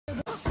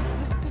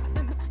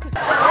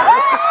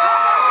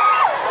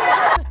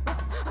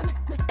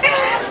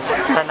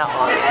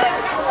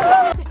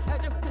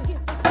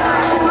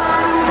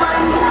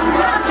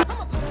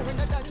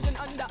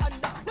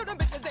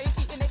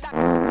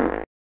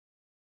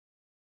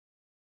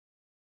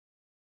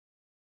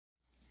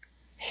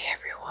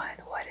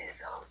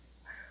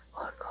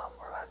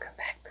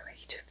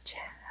YouTube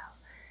channel.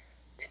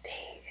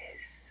 Today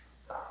is,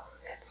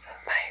 it's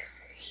 5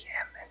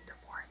 AM in the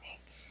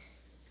morning.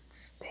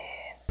 It's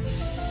been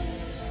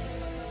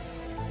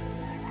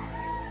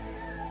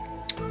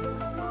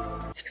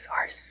 6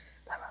 hours,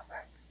 tama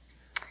ba?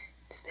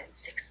 It's been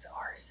 6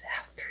 hours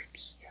after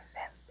the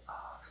event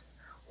of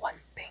One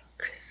Pink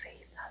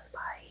Crusade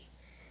Albay.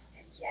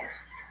 And yes,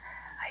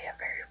 I am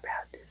very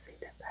proud to say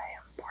that I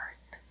am part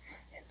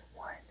in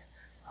one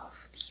of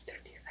the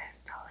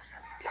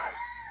 35,000 plus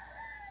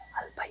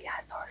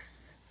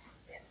Albayanos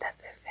in that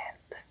event.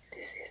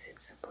 This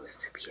isn't supposed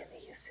to be an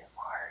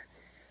ASMR,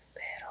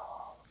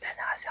 pero wala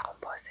na kasi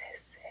akong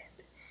boses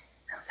and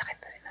ang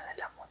sakit na rin ng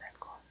lalamunan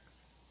ko.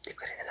 Hindi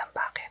ko rin alam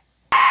bakit.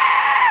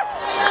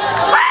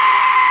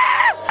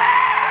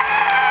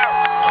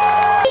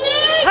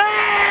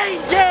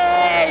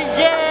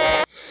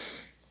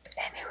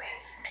 Anyway,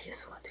 I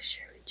just want to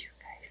share with you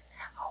guys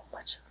how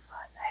much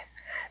fun I've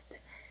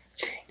had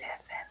during the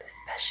event,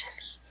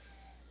 especially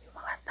yung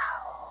mga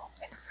tao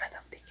in front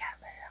of the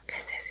camera.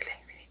 Kasi sila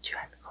yung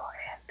binidyohan ko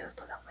and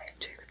tutulang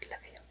na-enjoy ko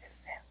talaga yung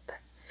event.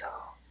 So,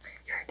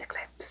 here are the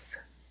clips.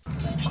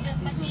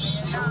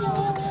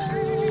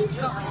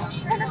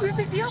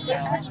 Nagbibideo ko.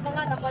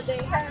 Mga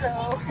napaday.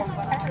 Hello.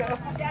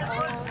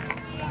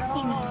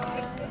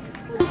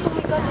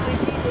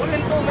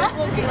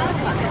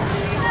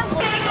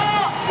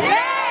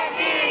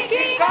 Leni!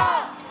 Kiko!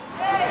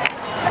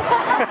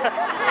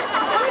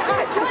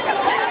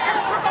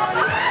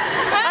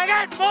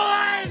 Agad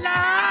buhay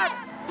lahat!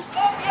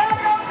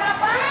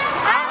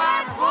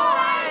 Agad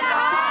buhay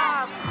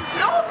lahat!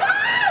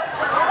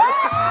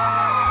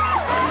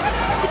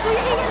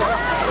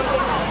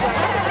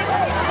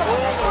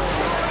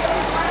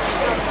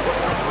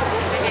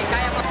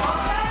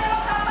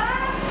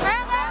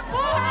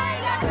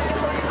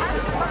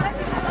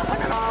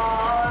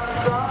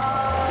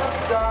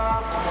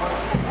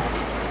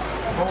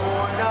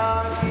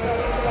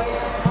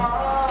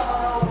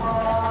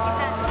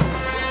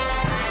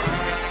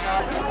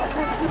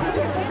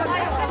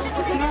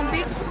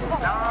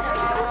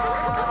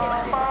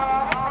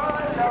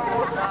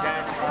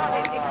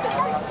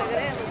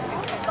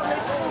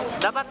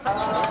 Dapat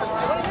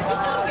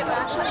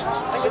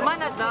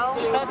gimana daw?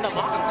 Ikaw na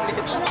ba?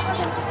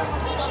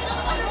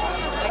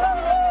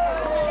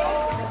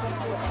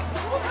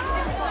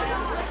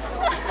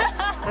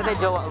 Kada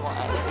jowa mo.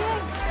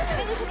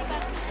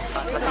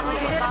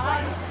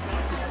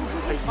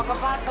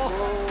 Pagkapato.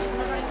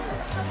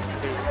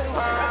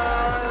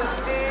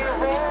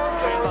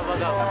 Ay,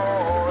 babagaw.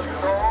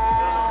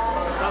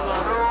 Tama.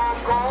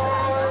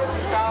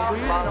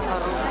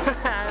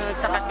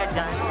 Nagsakat ka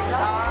dyan.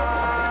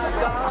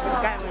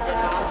 Kaya mo dyan.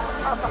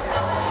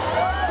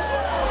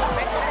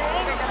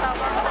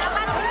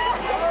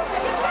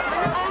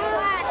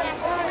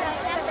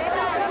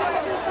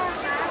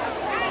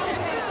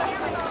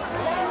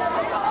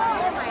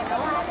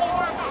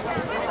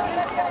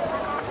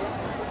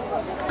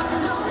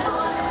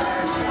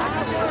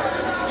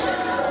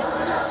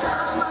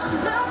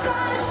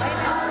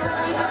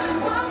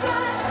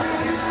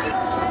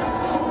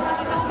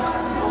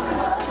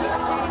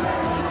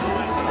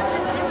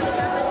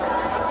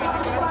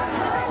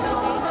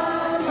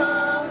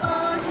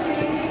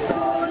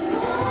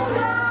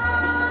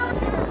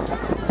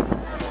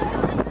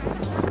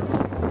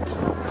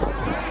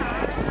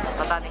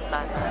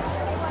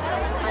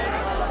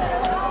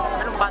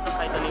 Anong batong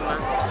kayo ito, Lima?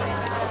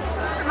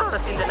 Ano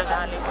rasin na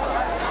nag-aaling?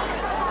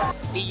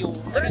 Iyo.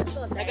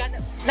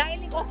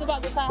 Nailing ko sa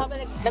bago sa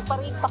habang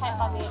nagparing pa kaya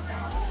kami.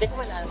 Hindi ko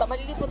man alam.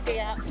 Malilipot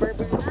kaya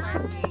verbal yung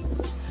party.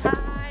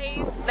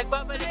 Guys!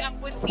 Nagbabalik ang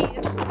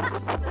buntis.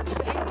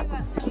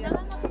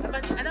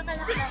 Ano ka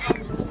na?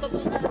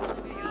 Tutulong ka na.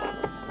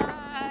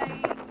 Hi!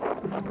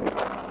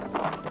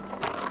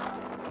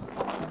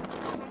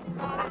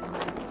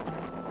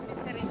 Miss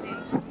ka rin eh.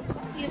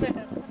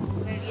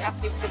 Very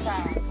active ko sa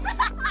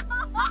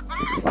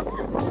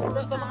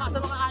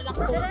mga alak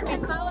ko.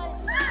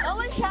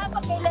 Bawal siya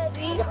pag kay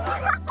Leni.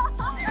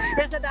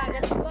 Pero sa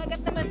dagat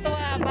naman to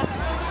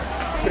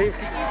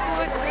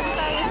seafood din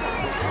tayo.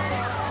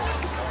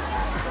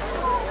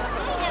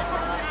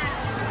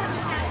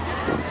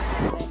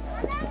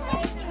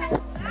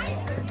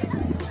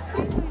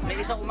 May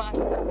isang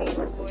umaasa sa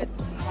seafood.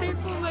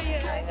 Seafood ba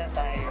yan? Kain na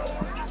tayo.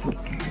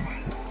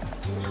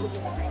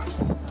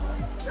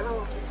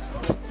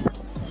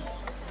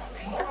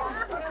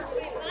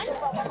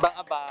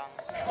 Abang-abang.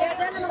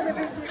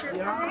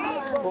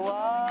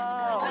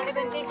 Wow!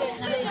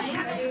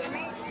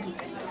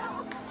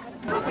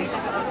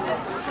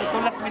 Sa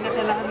tulak mo na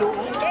sa lalo.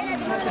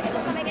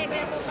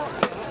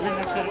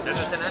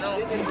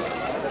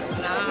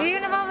 Hindi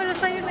na mawala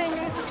sa'yo na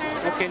yun.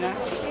 Okay na?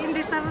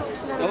 Hindi sarap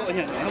na. Oo,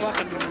 yan.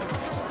 Hawakan mo.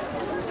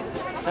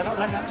 Sarap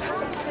lang na.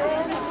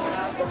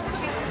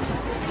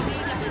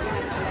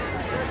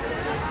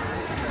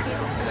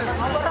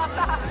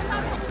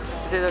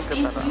 Kasi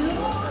nagkatara.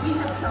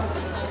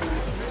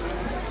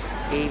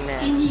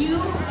 Amen. In you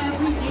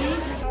every day.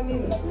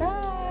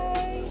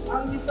 Hi!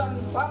 ang isang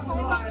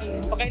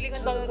pamumuhay.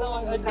 Pakailingan daw na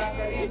ako.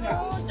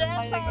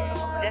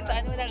 Jessa,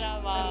 ano na nga,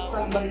 ma'am?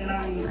 Isang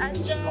bayani.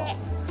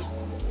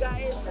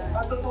 Guys.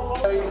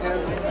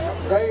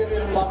 غير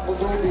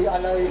المغضوب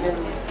عليهم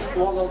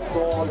ولا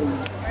الضالين.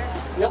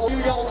 Ya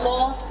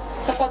Allah,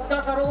 sa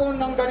pagkakaroon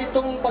ng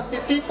ganitong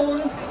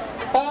pagtitipon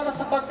para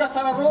sa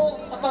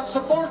pagkasararo, sa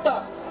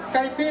pagsuporta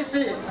kay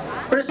PC.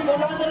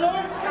 Salamat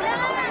Lord!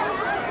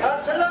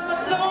 At salamat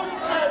Lord!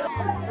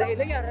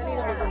 Dahil yan, rin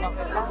naman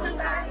sumakit.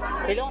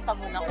 Ilong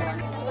tamo na ko.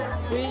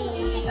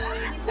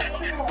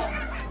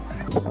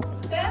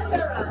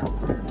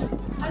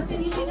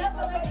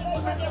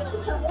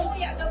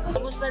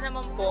 Kumusta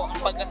naman po ang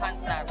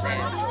paghahunt natin?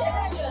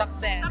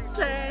 Success!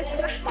 Success!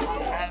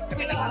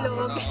 Kami lang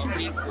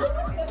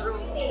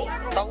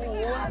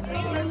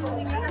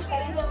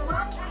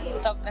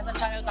nasa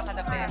channel ta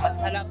kadabi, mas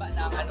halaba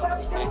na ano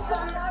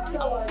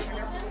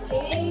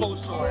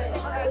exposure.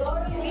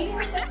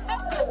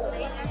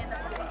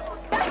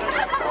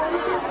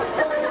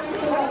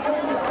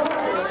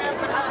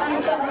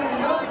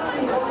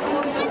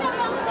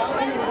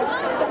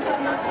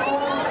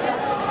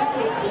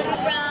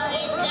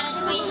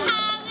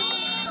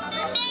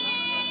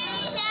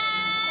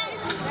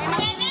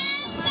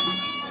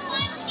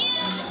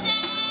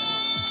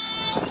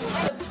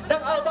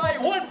 Ng Albay,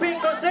 One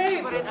Pink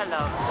Crusade!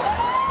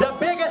 The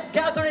biggest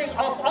gathering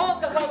of all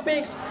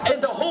kakampings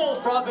in the whole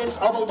province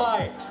of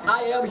Albay.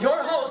 I am your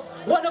host,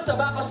 one of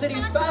Tabaco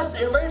City's fast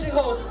emerging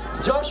hosts,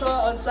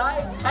 Joshua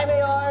Onsay. Hi,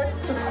 Mayor!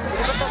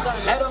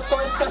 And of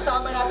course,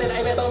 kasama natin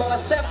ay may mga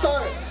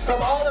sector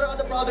from all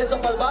around the province of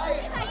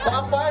Albay,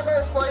 mga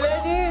farmers for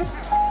Leni,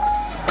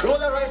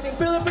 Rural Rising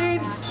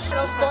Philippines, and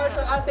of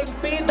course, ang ating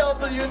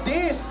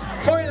PWDs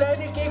for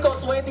Leni Kiko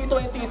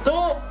 2022.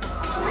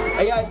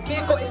 Ayan,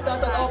 Kiko is not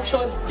an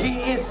option,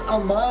 he is a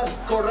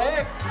must,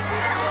 correct?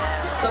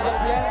 Sa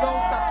gobyernong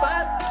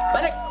tapat.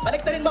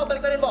 Baliktarin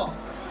mo.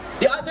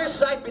 The other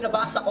side,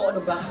 binabasa ko,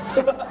 ano ba?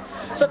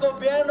 Sa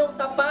gobyernong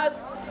tapat,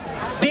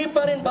 di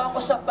pa rin ba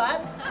ako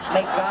sapat?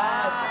 My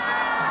God!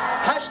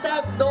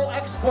 Hashtag no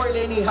X for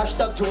Leni,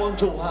 hashtag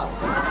Juwang-Juwa.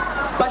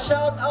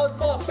 Pa-shoutout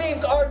po,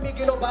 Pink Army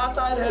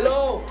Ginobatan,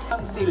 hello!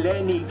 Ang si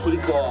Leni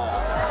Kiko.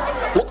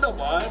 Huwag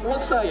naman,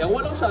 huwag sayang.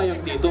 Walang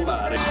sayang dito,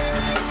 Mare.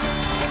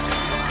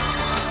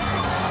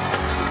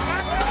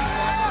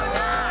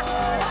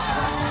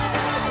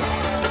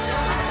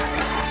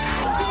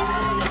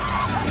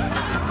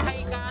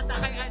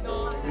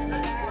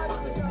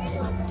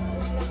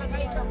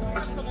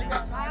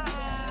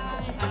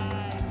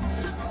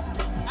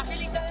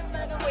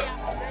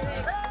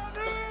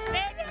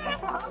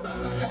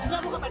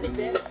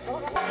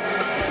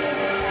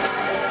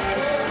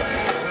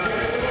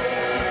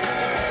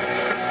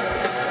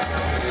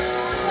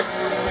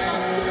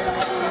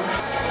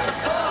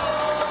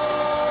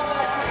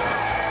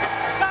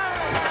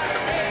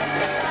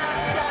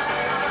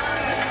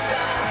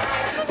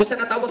 Kung sa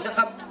natawag ng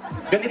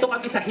ganito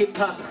kami sa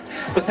hip-hop.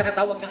 Kung sa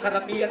natawag ng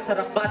karamihan sa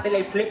rap battle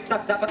ay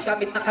flip-top. Dapat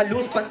gamit na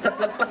kaluspan sa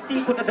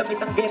lagpasiko na damit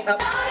ang get-up.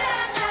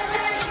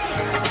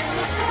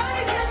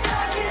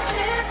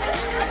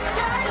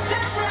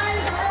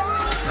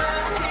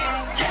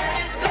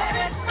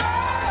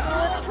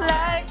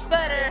 Like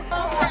butter.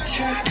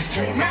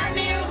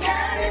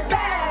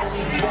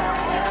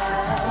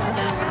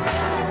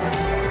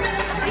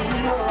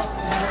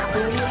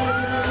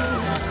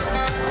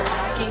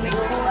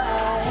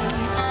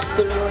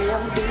 Tuloy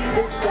ang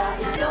bida sa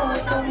isang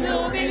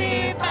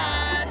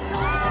lumilipat.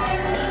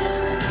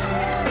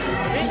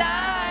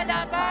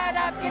 Hinahanap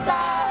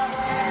kita.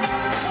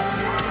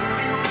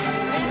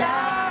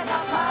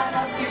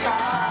 Hinahanap kita.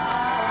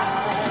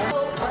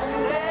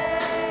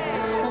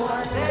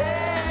 One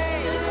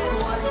day.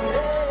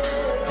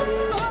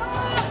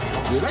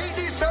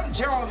 Ladies and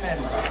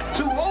gentlemen,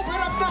 to open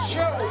up the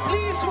show,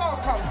 please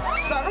welcome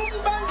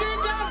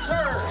Sarumbangi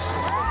Dancers!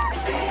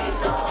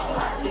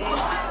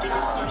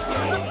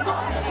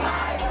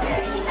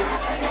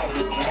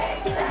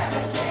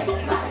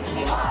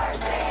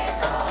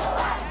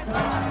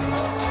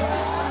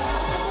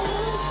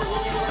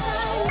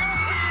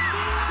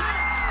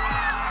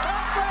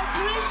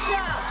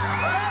 Tricia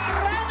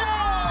Robredo!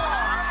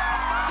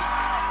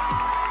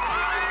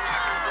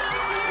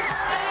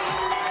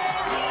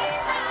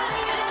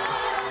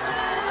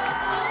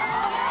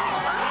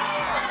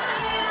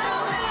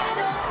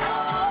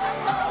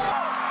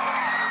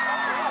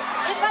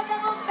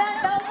 Ipadangugdan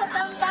daw sa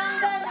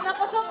Tambangan na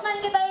nakusok man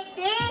kita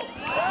igdi.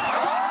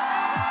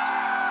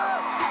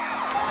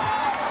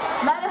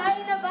 Marhay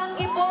na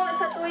banggi po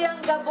sa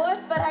tuyang gabos,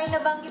 marhay na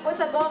banggi po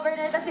sa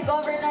governor na si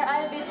Governor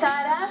Albay.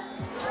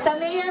 Sa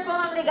mayor po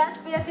ang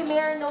Legazpi na si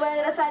Mayor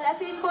Noel Rasal.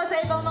 Asin po sa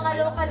ibang mga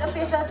local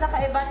officials na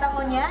kaibata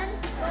ko niyan.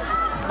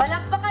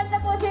 Palakpakan na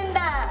po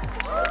sinda!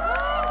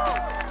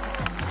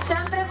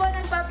 Siyempre po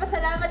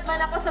nagpapasalamat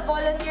man ako sa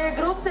volunteer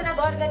group sa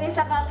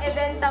nag-organisa kang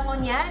event mo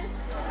niyan.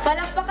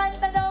 Palakpakan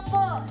na daw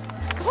po!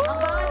 Ang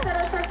bawat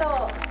sa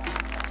to.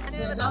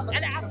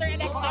 After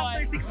election.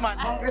 After 6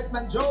 months.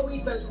 Congressman Joey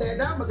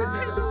Salceda,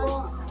 magandang gabi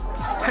po.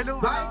 Hello,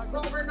 Vice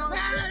Governor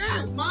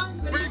Man,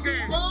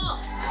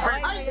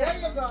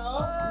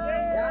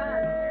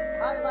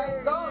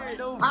 go!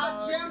 At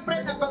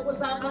syempre,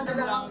 napag-usapan na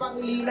lang ang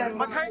pangilinan.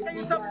 Mag-hi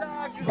kayo sa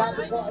vlog!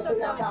 Sabi ko, ito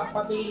yata ang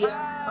pamilya.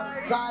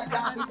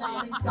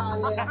 Magkadami-daming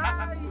talent.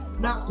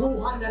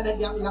 Nakuha na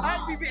niyang lahat.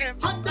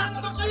 Handa na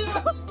ba kayo?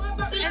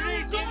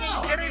 Papakilala ko!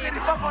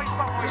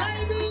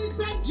 Ladies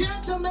and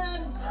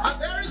gentlemen, a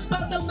very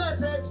special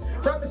message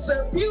from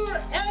Mr. Pure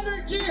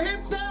Energy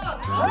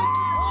himself, Mr.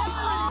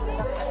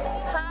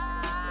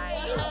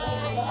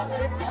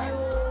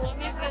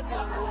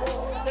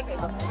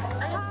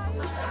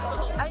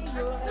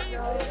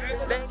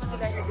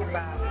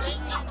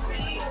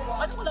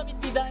 Ano ko lamit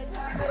biday?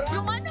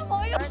 Yung ano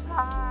mo yun?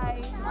 Hi!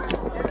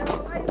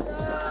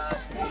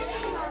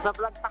 Sa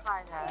vlog ta ka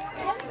na.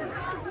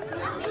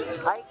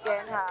 Hi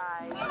Ken,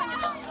 hi!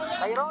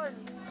 Hi Ron!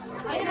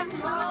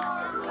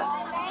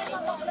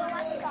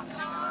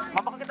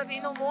 Mapaka kita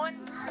binumon?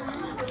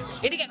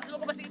 Hindi kaya kasi mo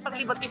ko basta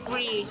ipaglibot ki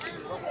free.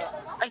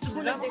 Ay,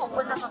 subo lang ako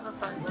na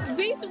kakasal.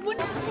 Be, subo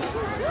na.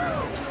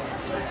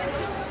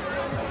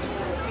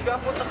 Higa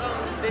po ta ka,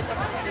 data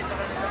ka na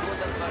sa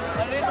bulan para.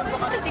 Ano yun ang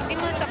baka? Tigdi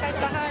mo sa kahit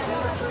bahan.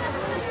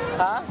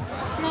 Ha?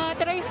 Mga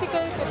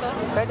tricycle ko to.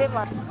 Pwede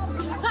ba?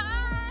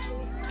 Hi!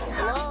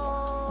 Hello!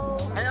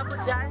 Ano po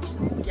dyan?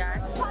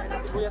 Yes.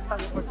 Sibuyas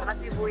tayo po.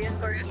 Sibuyas,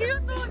 sorry.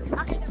 Cute to!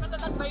 Akin na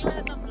matatagba yun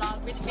na sa vlog.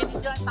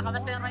 Binidyan,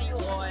 nakamasaya rayo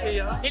ko.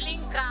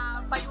 Hiling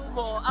ka, payo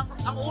mo.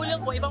 Ang ulo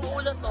mo, ibang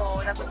ulo to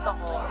na gusto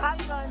ko. Hi,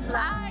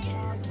 Hi!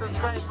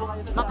 Subscribe po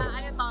kayo sa vlog. Mga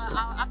ano to,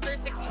 after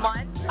 6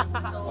 months.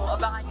 So,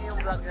 abangan niyo yung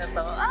vlog na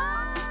to.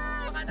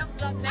 Ay! Anong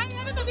vlog na? Ay,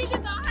 ano to video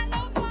to?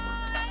 Hello po!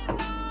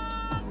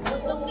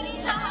 Long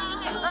Tricia!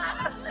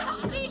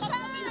 Long Tricia!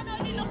 Ano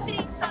ni Long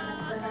Tricia?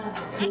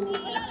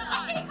 Wala lang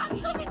kasi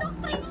kanto si Long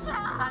Tricia!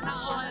 Sana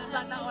all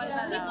na lang.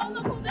 Hindi ko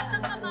magugas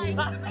ng kamay.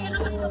 Kaya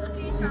naman Long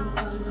Tricia.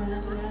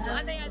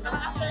 Ano yan? Mga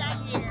after a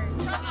year.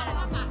 Tama.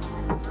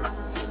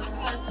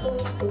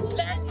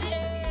 Leni!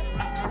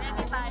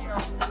 Leni tayo.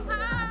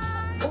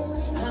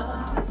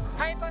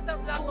 Hi po sa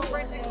vlog ko.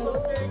 First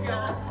exposure nyo.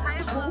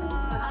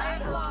 Hi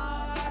po!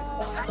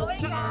 Hi po! Oh my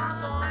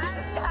God!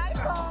 Hi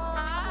po!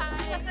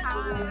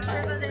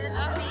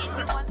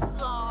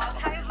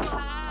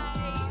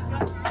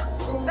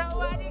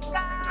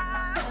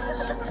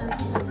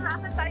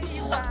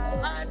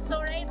 So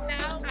right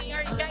now, we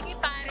are gagi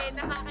pare,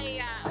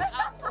 nakakaya.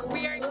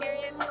 We are here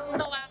in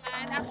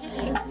Sawangan.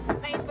 Actually,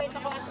 na-invite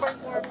ako as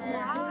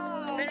performer.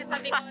 Pero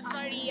sabi ko,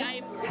 sorry,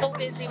 I'm so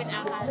busy with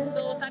Akan.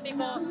 So sabi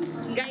ko,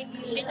 guys,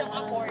 hindi nyo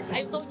afford.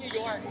 I'm so New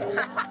York.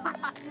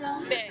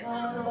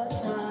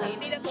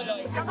 Hindi na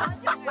tuloy.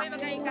 Uy,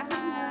 mag-hi ka,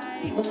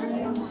 hi!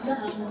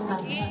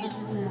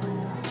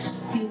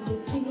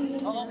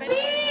 Oo, okay.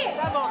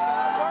 Tama,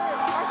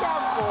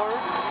 for?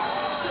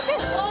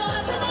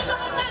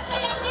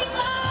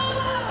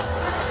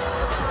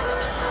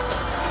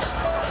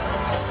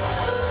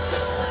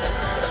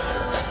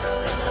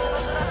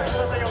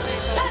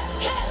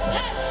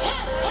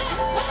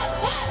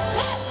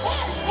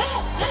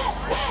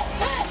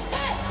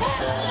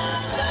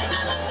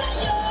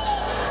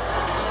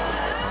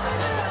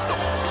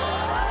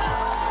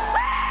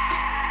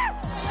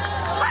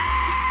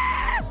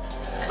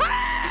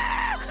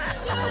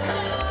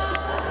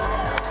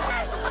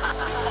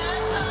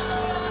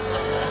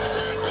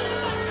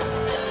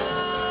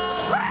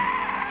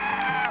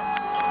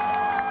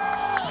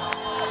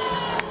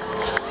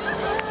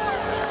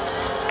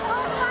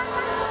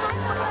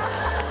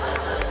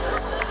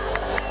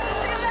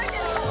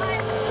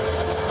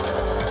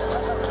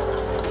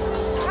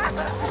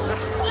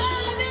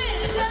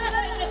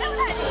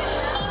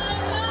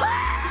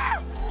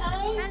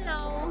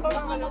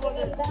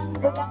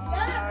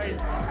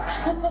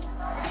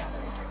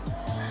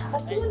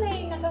 At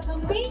tunay,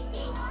 nakakambing.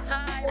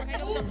 Hi,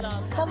 welcome to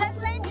vlog. Let's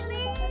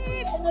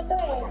Leni! Ano to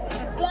eh?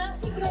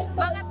 Classic red.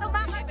 Mga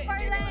tumakas for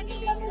Leni!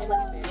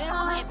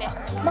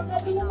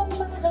 Magabi namang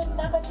mga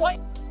kanta kasi.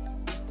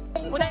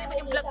 Una naman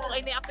yung vlog ko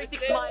ay after 6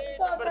 months.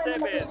 So, sana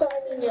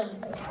magustuhan ninyo.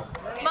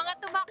 Mga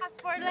tumakas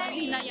for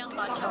Leni na yung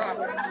touch.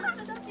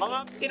 Mga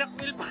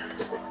sinakmil pa.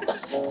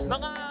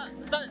 Mga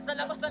sa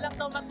labas na lang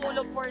daw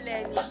matulog for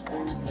Leni.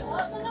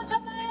 Oh, mga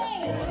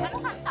kamay! Ano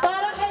kanta?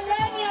 Para kay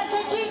Leni at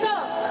kay Kiko!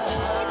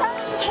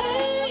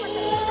 Hey,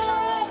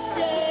 yeah,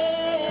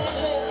 yeah.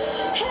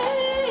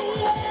 Hey,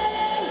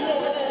 yeah,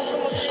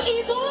 yeah.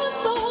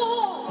 Iboto!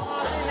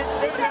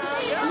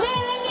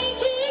 Leni,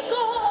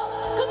 Kiko!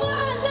 Come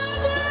on,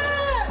 louder!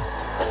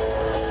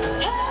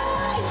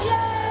 Hey,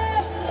 yeah,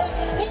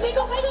 yeah. Hindi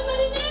ko kayo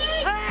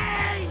marinig!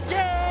 Hey!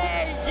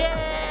 Yeah!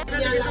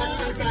 Yeah!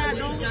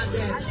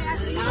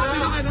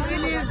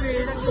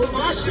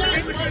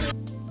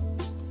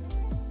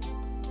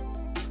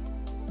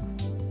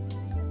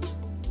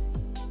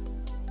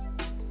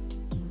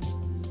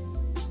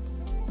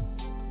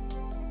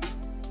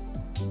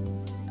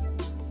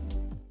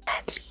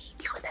 Sadly,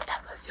 hindi ko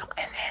natapos yung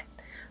event.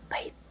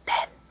 By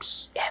 10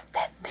 p.m.,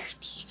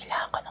 10:30,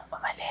 kailangan ko nang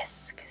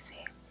umalis kasi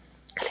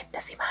galit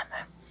na si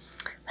Mama.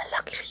 But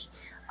luckily,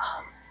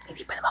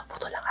 hindi pa naman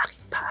putol ang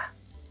aking paa.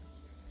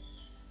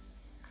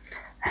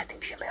 At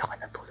hindi naman ako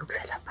natulog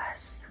sa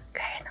labas.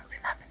 Gaya ng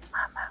sinabi ni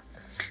Mama.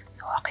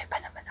 So, okay pa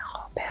naman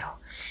ako. Pero,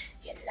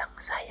 yun lang,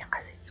 sayang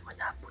kasi hindi ko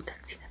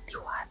naabutan si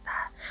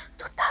Diwata,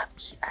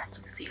 Totabi, at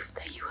yung Save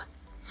the Youth.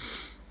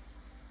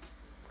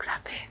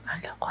 Grabe,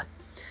 ang lungkot.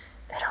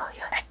 Pero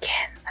yun,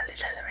 again, a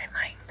little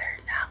reminder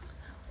lang.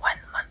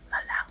 1 month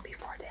na lang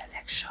before the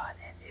election,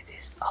 and it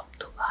is up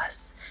to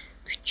us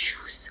to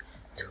choose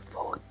to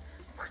vote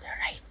for the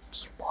right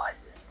people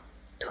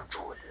to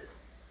rule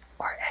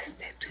or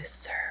instead to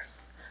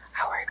serve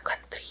our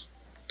country.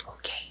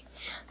 Okay?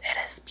 Let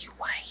us be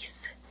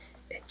wise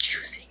in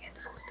choosing and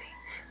voting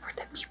for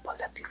the people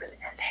that we will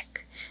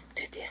elect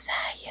to this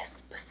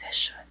highest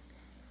position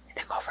in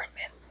the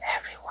government.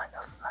 Every one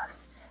of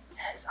us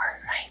has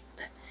our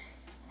right,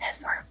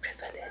 has our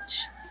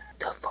privilege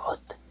to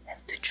vote and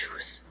to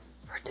choose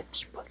for the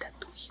people that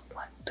we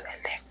want to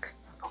elect.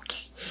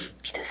 Okay?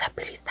 Dito sa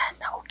pilitan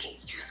na, okay,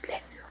 choose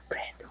Leni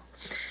Robredo,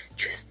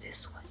 choose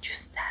this one,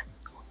 choose that.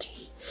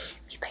 Okay?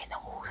 Hindi tayo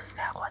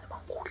nanguhusga kung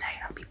anumang kulay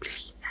ang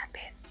pipiliin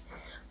natin.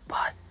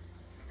 But,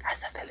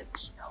 as a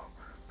Filipino,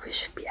 we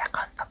should be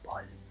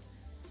accountable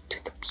to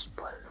the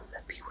people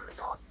that we will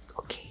vote.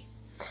 Okay?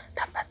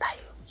 Dapat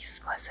tayo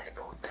mismo as a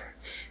voter,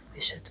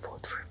 we should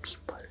vote for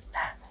people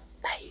na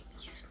tayo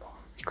mismo,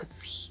 we could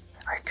see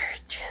our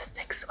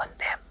characteristics on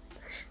them.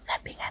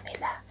 Sabi nga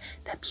nila,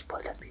 the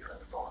people that we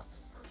will vote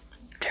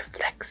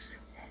reflects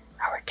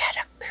our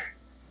character.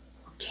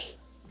 Okay?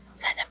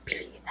 Sana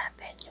piliin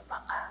natin yung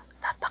mga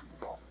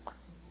tatakbong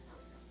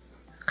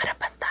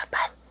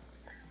karapat-dapat.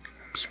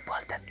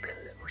 People that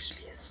will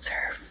really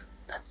serve,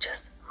 not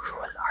just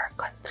rule our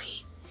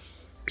country.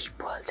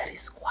 People that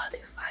is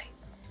qualified,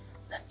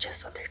 not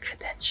just on their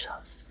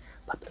credentials,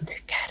 but on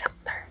their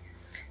character.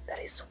 That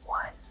is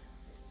one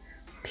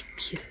big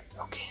deal.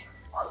 Okay?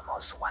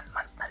 Almost 1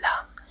 month na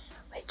lang.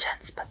 May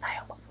chance pa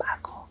tayong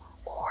magbago,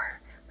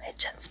 or may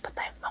chance pa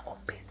tayong